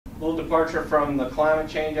little departure from the climate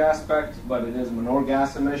change aspect, but it is manure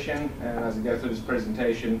gas emission, and as I go through this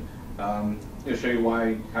presentation, it'll show you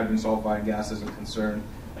why hydrogen sulfide gas is a concern.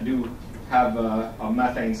 I do have a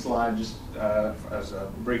methane slide just as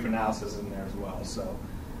a brief analysis in there as well. So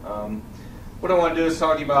what I want to do is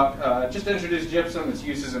talk to you about, just introduce gypsum, its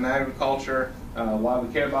uses in agriculture, why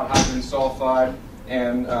we care about hydrogen sulfide,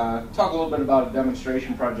 and talk a little bit about a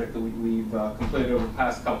demonstration project that we've completed over the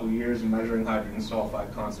past couple of years in measuring hydrogen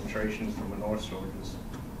sulfide concentrations from manure storages.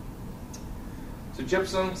 So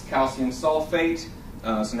gypsum is calcium sulfate.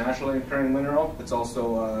 It's a naturally occurring mineral. It's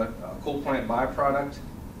also a coal plant byproduct.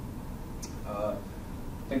 I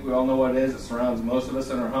think we all know what it is. It surrounds most of us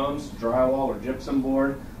in our homes, drywall or gypsum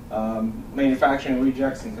board. Manufacturing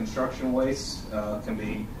rejects and construction wastes can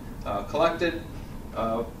be collected,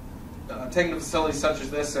 taken to facilities such as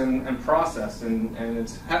this and processed. And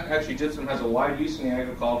it's actually, gypsum has a wide use in the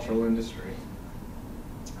agricultural industry.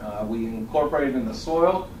 We incorporate it in the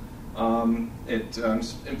soil. It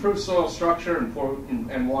improves soil structure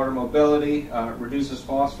and water mobility, reduces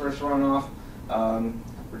phosphorus runoff,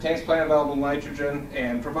 retains plant available nitrogen,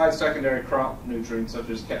 and provides secondary crop nutrients such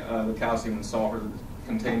as the calcium and sulfur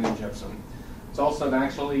contained in gypsum. It's also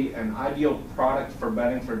actually an ideal product for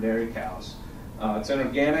bedding for dairy cows. It's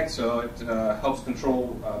inorganic, so it helps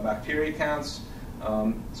control bacteria counts.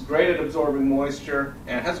 It's great at absorbing moisture,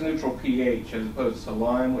 and it has a neutral pH as opposed to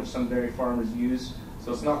lime, which some dairy farmers use,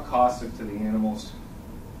 so it's not caustic to the animals.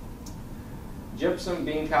 Gypsum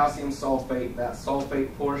being calcium sulfate, that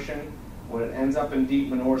sulfate portion, when it ends up in deep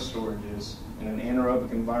manure storages in an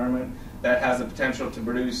anaerobic environment, that has the potential to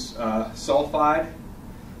produce sulfide.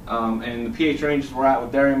 And the pH ranges we're at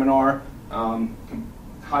with dairy manure,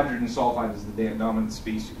 hydrogen sulfide is the dominant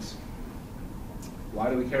species. Why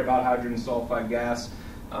do we care about hydrogen sulfide gas?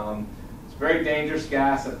 It's a very dangerous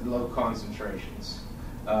gas at low concentrations.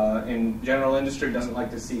 In general industry, it doesn't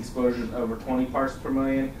like to see exposures over 20 parts per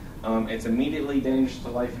million. It's immediately dangerous to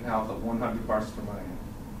life and health at 100 parts per million.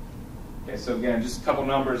 Okay, so again, just a couple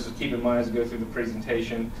numbers to keep in mind as we go through the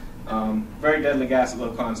presentation. Very deadly gas at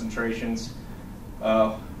low concentrations.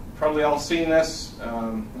 Probably all seen this.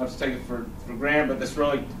 Not to take it for granted, but this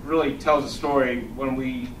really tells a story.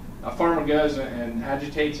 When a farmer goes and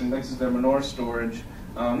agitates and mixes their manure storage,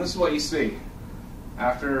 this is what you see.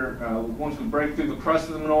 After once we break through the crust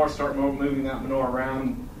of the manure, start moving that manure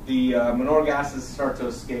around, the manure gases start to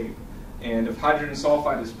escape. And if hydrogen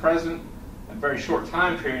sulfide is present, at very short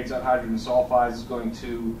time periods, that hydrogen sulfide is going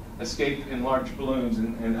to escape in large balloons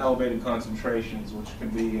in elevated concentrations, which can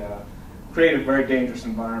be create a very dangerous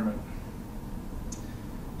environment.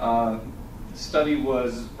 The study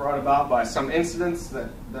was brought about by some incidents that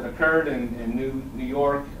occurred in New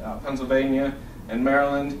York, Pennsylvania, and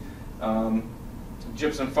Maryland.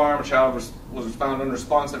 Gypsum farm, which however was found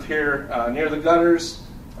unresponsive here near the gutters.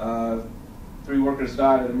 3 workers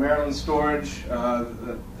died at a Maryland storage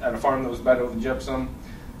at a farm that was bedded with gypsum.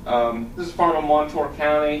 This is a farm in Montour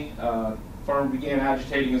County. Farmer began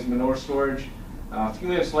agitating his manure storage. A few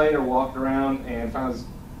minutes later, walked around and found his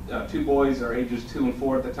 2 boys, their ages 2 and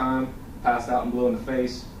 4 at the time, passed out and blue in the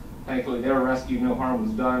face. Thankfully, they were rescued. No harm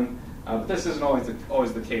was done. But this isn't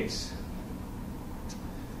always the case.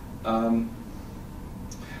 Penn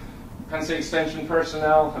State Extension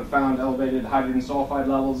personnel have found elevated hydrogen sulfide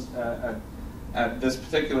levels at this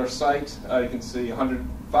particular site. You can see 500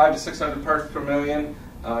 to 600 parts per million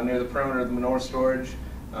near the perimeter of the manure storage.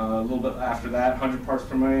 A little bit after that, 100 parts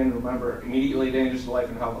per million. Remember, immediately dangerous to life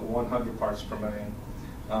and health at 100 parts per million.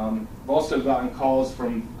 We've also gotten calls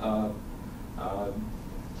from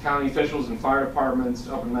county officials and fire departments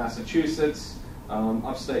up in Massachusetts,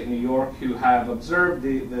 upstate New York, who have observed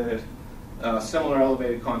the similar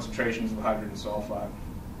elevated concentrations of hydrogen sulfide.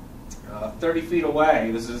 30 feet away,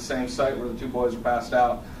 this is the same site where the 2 boys were passed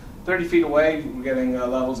out. 30 feet away, we're getting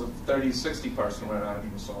levels of 30 to 60 parts per million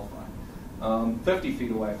hydrogen sulfide. 50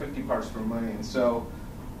 feet away, 50 parts per million. So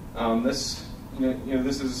this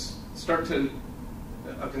is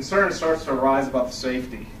a concern starts to arise about the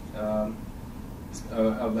safety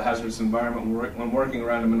of the hazardous environment when working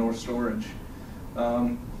around a manure storage.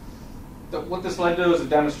 What this led to was a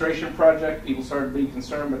demonstration project. People started to be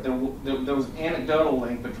concerned, but there was an anecdotal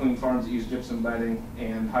link between farms that use gypsum bedding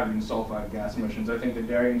and hydrogen sulfide gas emissions. I think the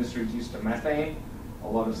dairy industry is used to methane. A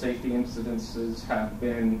lot of safety incidences have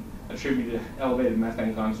been attributed to elevated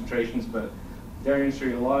methane concentrations, but dairy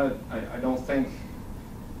industry, I don't think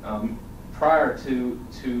prior to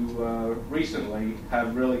recently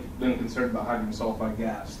have really been concerned about hydrogen sulfide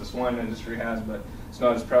gas. The swine industry has, but it's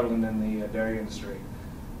not as prevalent in the dairy industry.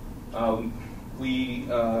 We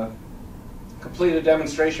Completed a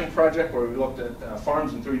demonstration project where we looked at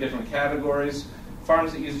farms in 3 different categories: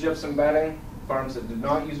 farms that use gypsum bedding, farms that did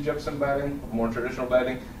not use gypsum bedding, more traditional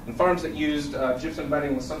bedding, and farms that used gypsum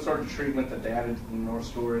bedding with some sort of treatment that they added to the manure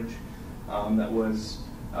storage that was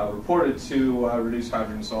reported to reduce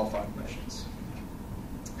hydrogen sulfide emissions.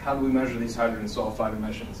 How do we measure these hydrogen sulfide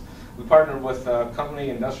emissions? We partnered with a company,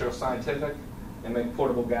 Industrial Scientific. They make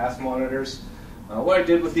portable gas monitors. What I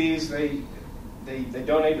did with these, they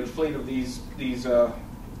donated a fleet of these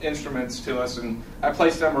instruments to us, and I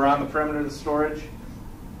placed them around the perimeter of the storage.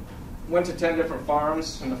 Went to 10 different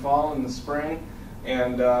farms in the fall and the spring,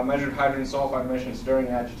 and measured hydrogen sulfide emissions during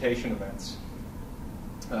agitation events.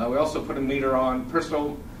 We also put a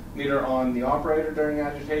personal meter on the operator during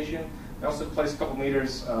agitation. We also placed a couple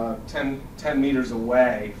meters, 10 meters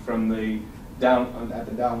away from at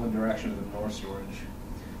the downwind direction of the manure storage.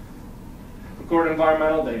 Record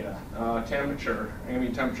environmental data, temperature,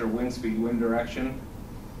 ambient temperature, wind speed, wind direction.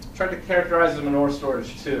 Tried to characterize the manure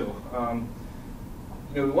storage too.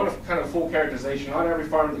 We want a kind of full characterization. Not every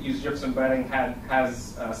farm that used gypsum bedding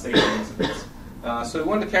has safety incidents. So we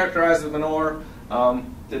wanted to characterize the manure.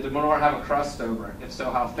 Did the manure have a crust over it? If so,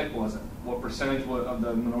 how thick was it? What percentage of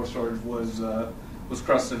the manure storage was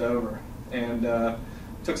crusted over? And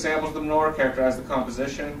took samples of the manure, characterized the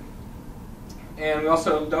composition. And we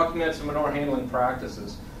also documented some manure handling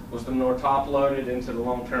practices. Was the manure top-loaded into the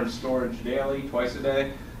long-term storage daily, twice a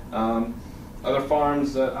day? Other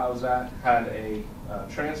farms that I was at had a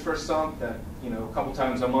transfer sump that, a couple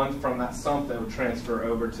times a month from that sump they would transfer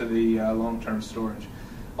over to the long-term storage.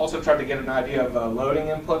 Also tried to get an idea of loading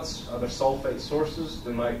inputs, other sulfate sources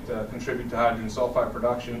that might contribute to hydrogen sulfide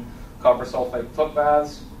production, copper sulfate foot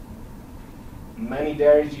baths. Many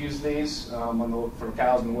dairies use these for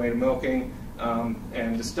cows on the way to milking,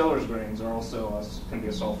 and distillers' grains are also can be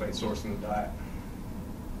a sulfate source in the diet.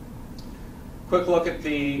 Quick look at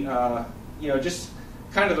the, just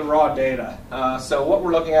kind of the raw data. So what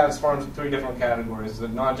we're looking at is farms in 3 different categories: the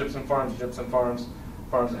non-gypsum farms, gypsum farms,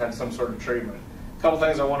 farms that had some sort of treatment. A couple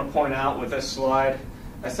things I want to point out with this slide.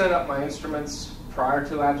 I set up my instruments prior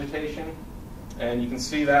to agitation, and you can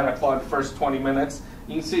see that I plotted the first 20 minutes.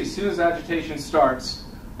 You can see as soon as agitation starts,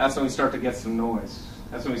 that's when we start to get some noise.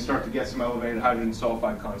 That's when we start to get some elevated hydrogen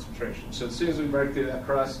sulfide concentration. So as soon as we break through that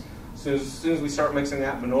crust, as soon as we start mixing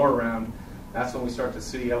that manure around, that's when we start to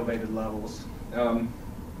see elevated levels.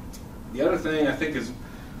 The other thing I think is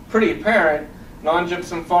pretty apparent: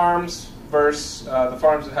 non-gypsum farms versus the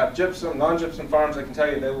farms that have gypsum. Non-gypsum farms, I can tell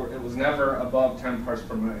you, it was never above 10 parts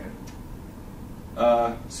per million.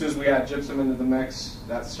 As soon as we add gypsum into the mix,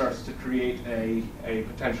 that starts to create a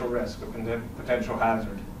potential risk, a potential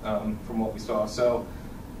hazard from what we saw. So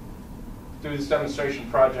through this demonstration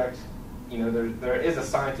project, there is a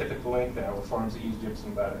scientific link there with farms that use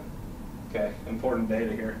gypsum bedding. Okay, important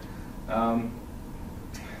data here.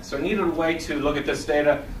 So I needed a way to look at this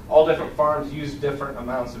data. All different farms use different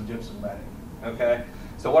amounts of gypsum bedding. Okay,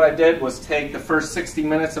 so what I did was take the first 60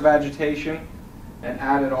 minutes of agitation and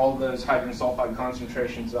added all those hydrogen sulfide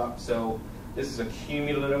concentrations up. So this is a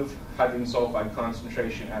cumulative hydrogen sulfide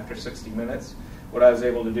concentration after 60 minutes. What I was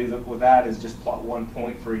able to do with that is just plot 1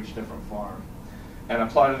 point for each different farm. And I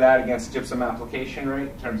plotted that against gypsum application rate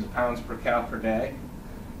in terms of pounds per cow per day.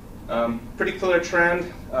 Pretty clear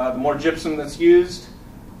trend. The more gypsum that's used,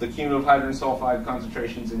 the cumulative hydrogen sulfide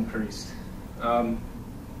concentrations increased.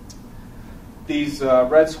 These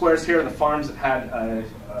red squares here are the farms that had a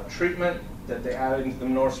treatment that they added into the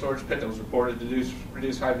manure storage pit that was reported to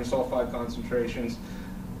reduce hydrogen sulfide concentrations.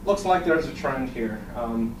 Looks like there's a trend here.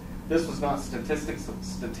 This was not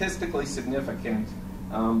statistically significant,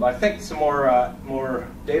 but I think some more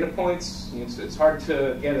data points. It's hard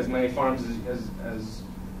to get as many farms as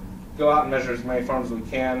go out and measure as many farms as we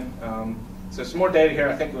can. So some more data here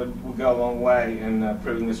I think would go a long way in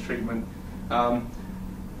proving this treatment. I want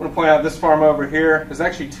to point out this farm over here. There's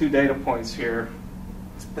actually 2 data points here.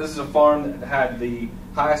 This is a farm that had the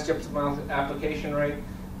highest gypsum application rate.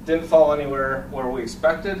 Didn't fall anywhere where we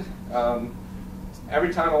expected.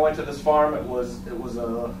 Every time I went to this farm, there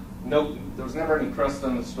was never any crust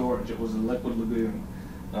on the storage. It was a liquid lagoon.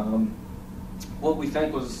 What we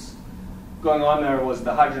think was going on there was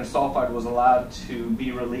the hydrogen sulfide was allowed to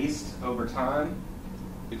be released over time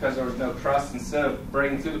because there was no crust. Instead of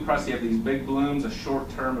breaking through the crust, you have these big blooms, a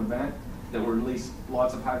short-term event that will release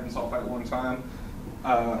lots of hydrogen sulfide at one time.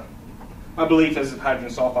 My belief is that hydrogen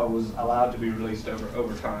sulfide was allowed to be released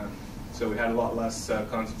over time. So we had a lot less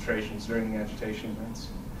concentrations during the agitation events.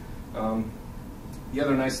 The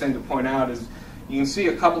other nice thing to point out is you can see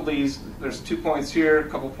a couple of these. There's 2 points here, a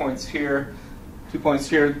couple points here, 2 points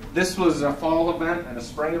here. This was a fall event and a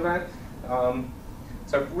spring event. So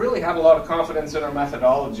I really have a lot of confidence in our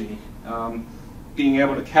methodology, being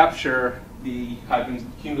able to capture the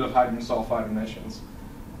cumulative hydrogen sulfide emissions.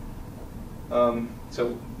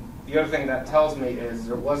 So the other thing that tells me is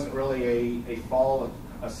there wasn't really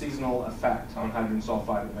a seasonal effect on hydrogen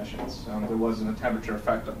sulfide emissions. There wasn't a temperature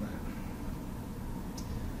effect on that.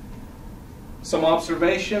 Some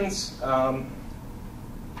observations.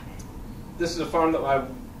 This is a farm that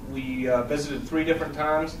we visited 3 different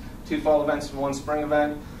times, 2 fall events and 1 spring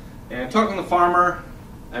event. And talking to the farmer,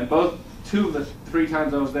 and 2 of the 3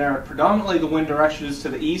 times I was there, predominantly the wind direction is to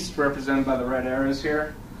the east, represented by the red arrows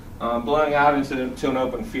here, blowing out into an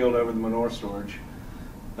open field over the manure storage.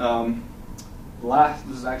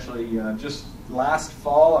 This is actually just last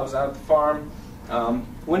fall. I was out at the farm.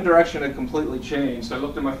 Wind direction had completely changed. So I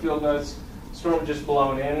looked at my field notes. Storm had just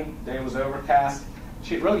blown in. Day was overcast.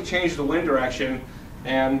 It really changed the wind direction.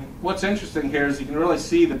 And what's interesting here is you can really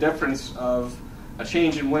see the difference of a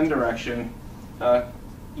change in wind direction.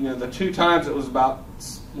 The 2 times it was about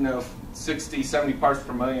 60, 70 parts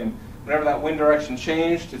per million. Whenever that wind direction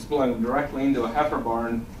changed, it's blowing directly into a heifer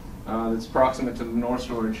barn that's proximate to the manure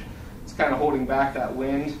storage. It's kind of holding back that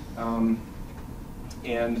wind,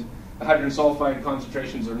 and the hydrogen sulfide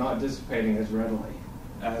concentrations are not dissipating as readily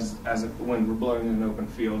as if the wind were blowing in an open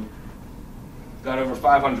field. Got over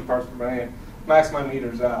 500 parts per million. Max my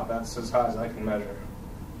meters out. That's as high as I can measure.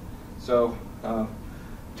 So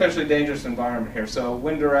potentially dangerous environment here. So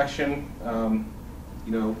wind direction,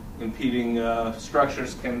 impeding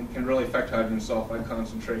structures can really affect hydrogen sulfide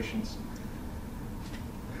concentrations.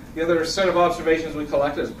 The other set of observations we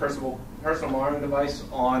collected is a personal monitoring device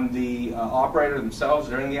on the operator themselves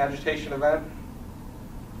during the agitation event.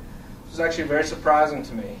 This was actually very surprising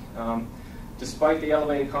to me. Despite the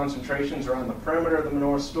elevated concentrations around the perimeter of the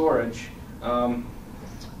manure storage,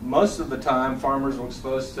 most of the time farmers were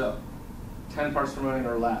exposed to 10 parts per million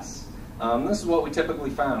or less. This is what we typically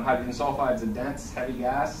found. Hydrogen sulfide is a dense, heavy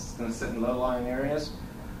gas. It's going to sit in low-lying areas.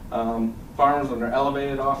 Farmers, when they're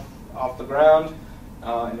elevated off the ground,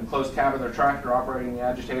 in a closed cab of their tractor operating the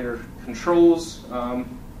agitator controls,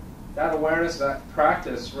 that awareness, that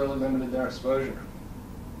practice really limited their exposure.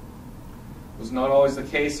 It was not always the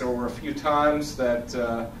case. There were a few times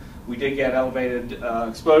that we did get elevated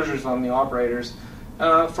exposures on the operators.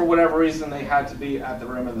 For whatever reason, they had to be at the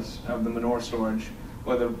rim of the manure storage,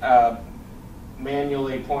 whether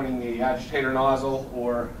manually pointing the agitator nozzle,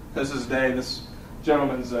 or this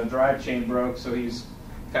gentleman's drive chain broke, so he's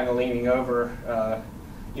kind of leaning over,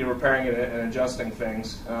 repairing it and adjusting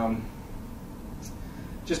things.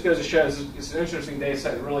 Just goes to show it's an interesting data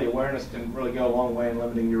set. Really, awareness can really go a long way in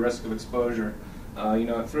limiting your risk of exposure.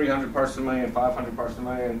 At 300 parts per million, 500 parts per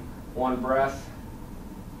million, 1 breath,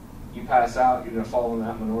 you pass out, you're going to fall in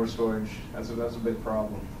that manure storage. That's a big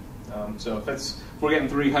problem. So if we're getting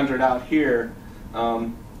 300 out here,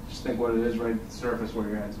 just think what it is right at the surface where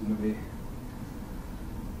your head's going to be.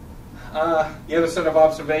 The other set of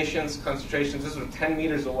observations, concentrations, this was 10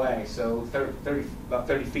 meters away, so about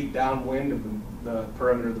 30 feet downwind of the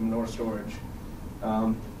perimeter of the manure storage.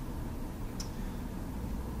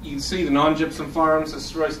 You can see the non-gypsum farms. This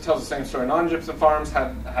story tells the same story. Non-gypsum farms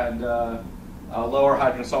had lower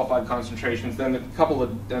hydrogen sulfide concentrations than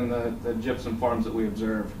the gypsum farms that we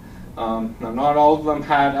observed. Now, not all of them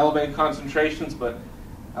had elevated concentrations, but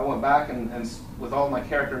I went back and with all my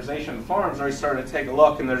characterization of the farms, I started to take a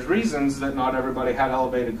look, and there's reasons that not everybody had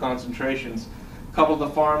elevated concentrations. A couple of the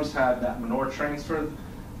farms had that manure transfer.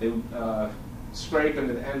 They would scrape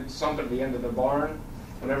into the end, sump at the end of the barn.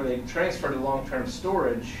 Whenever they transferred to long-term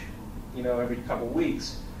storage, every couple of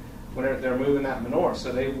weeks, whenever they're moving that manure,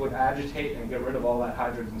 so they would agitate and get rid of all that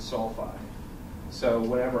hydrogen sulfide. So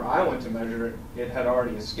whenever I went to measure it, it had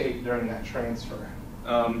already escaped during that transfer.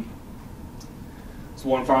 It's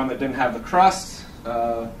one farm that didn't have the crust,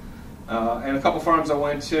 and a couple farms I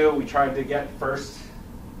went to, we tried to get first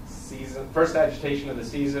agitation of the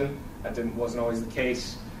season. That wasn't always the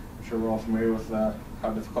case. I'm sure we're all familiar with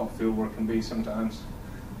how difficult field work can be sometimes.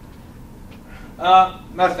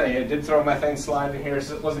 Methane. I did throw a methane slide in here.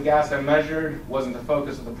 So it was a gas I measured. Wasn't the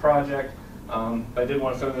focus of the project. But I did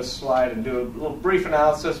want to throw this slide and do a little brief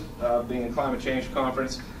analysis, being a climate change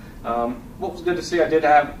conference. What was good to see, I did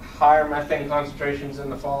have higher methane concentrations in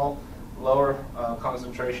the fall, lower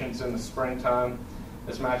concentrations in the springtime.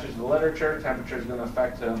 This matches the literature. Temperature is going to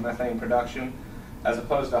affect methane production, as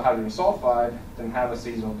opposed to hydrogen sulfide. Didn't have a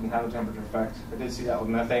seasonal, didn't have a temperature effect. I did see that with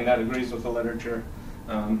methane. That agrees with the literature.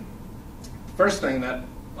 First thing that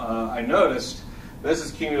I noticed, this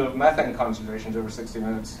is cumulative methane concentrations over 60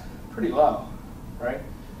 minutes. Pretty low, right?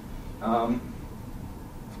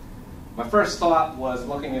 My first thought was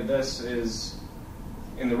looking at this is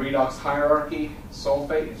in the redox hierarchy,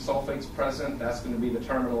 sulfate. If sulfate's present, that's going to be the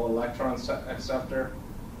terminal electron acceptor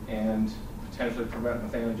and potentially prevent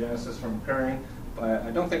methanogenesis from occurring. But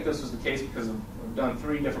I don't think this was the case because I've done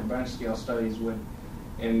 3 different bench scale studies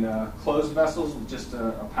in closed vessels with just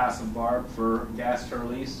a passive barb for gas to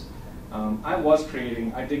release.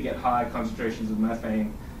 I did get high concentrations of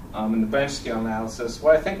methane in the bench scale analysis.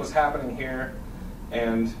 What I think was happening here,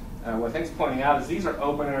 and what I think is pointing out, is these are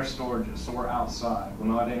open air storages, so we're outside. We're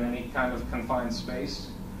not in any kind of confined space.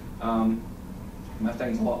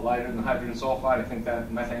 Methane's a lot lighter than hydrogen sulfide. I think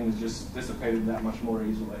that methane is just dissipated that much more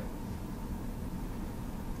easily.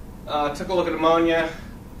 Took a look at ammonia.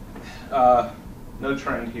 No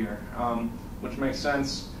trend here, which makes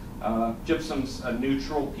sense. Gypsum's a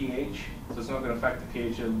neutral pH, so it's not going to affect the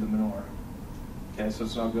pH of the manure. Okay, so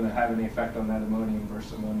it's not going to have any effect on that ammonium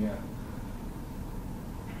versus ammonia.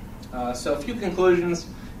 So a few conclusions.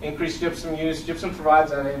 Increased gypsum use. Gypsum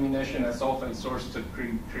provides that ammunition, that sulfate source to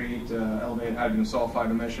create elevated hydrogen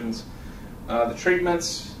sulfide emissions. The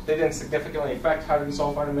treatments, they didn't significantly affect hydrogen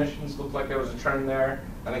sulfide emissions. Looked like there was a trend there.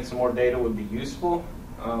 I think some more data would be useful.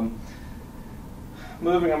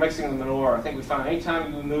 Moving or mixing the manure. I think we found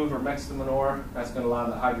anytime you move or mix the manure, that's going to allow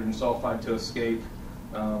the hydrogen sulfide to escape.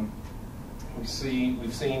 We've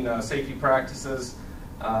seen safety practices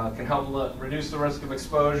can help reduce the risk of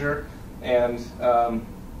exposure. And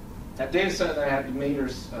that data set that I had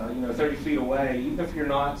meters, 30 feet away, even if you're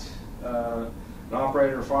not an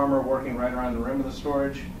operator or farmer working right around the rim of the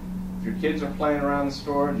storage, if your kids are playing around the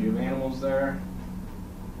storage, you have animals there,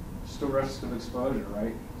 still risk of exposure,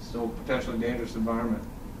 right? Still potentially dangerous environment.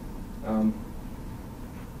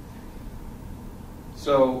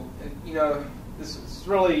 This is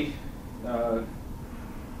really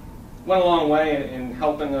went a long way in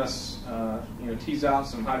helping us, tease out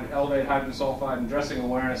some elevated hydrogen sulfide and dressing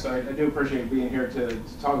awareness. So I do appreciate being here to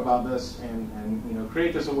talk about this and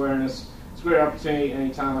create this awareness. It's a great opportunity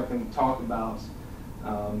anytime I can talk about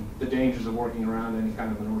the dangers of working around any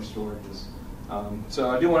kind of manure storages. So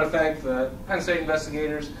I do want to thank the Penn State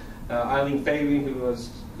investigators, Eileen Faby, who was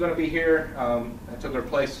going to be here. I took her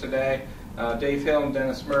place today. Dave Hill and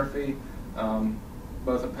Dennis Murphy,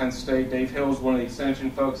 both at Penn State. Dave Hill was one of the extension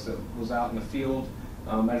folks that was out in the field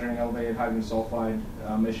measuring elevated hydrogen sulfide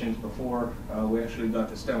emissions before we actually got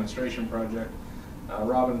this demonstration project.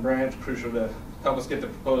 Robin Branch, crucial to help us get the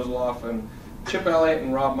proposal off, and Chip Elliott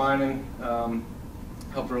and Rob Minen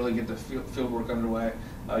helped really get the field work underway.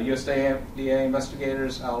 USDA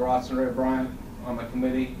investigators, Al Rotz and Ray Bryant on my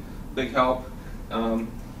committee, big help.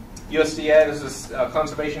 USDA, this is a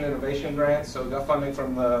conservation innovation grant, so we got funding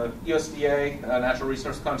from the USDA, Natural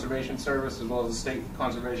Resource Conservation Service, as well as the State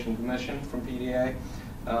Conservation Commission from PDA.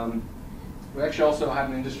 We actually also had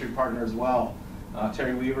an industry partner as well.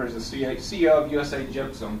 Terry Weaver is the CEO of USA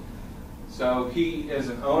Gypsum. So he is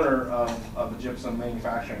an owner of the gypsum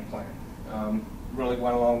manufacturing plant. Really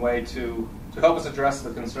went a long way to help us address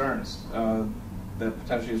the concerns that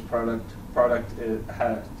potentially his product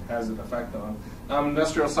has an effect on.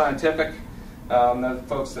 Industrial Scientific, the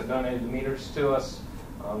folks that donated the meters to us.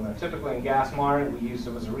 They're typically in gas monitoring. We used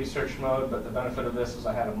them as a research mode, but the benefit of this is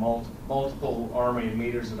I had a multiple army of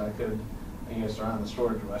meters that I could surround the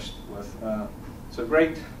storage with. So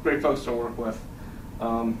great folks to work with.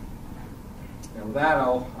 And with that,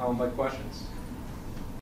 I'll invite questions.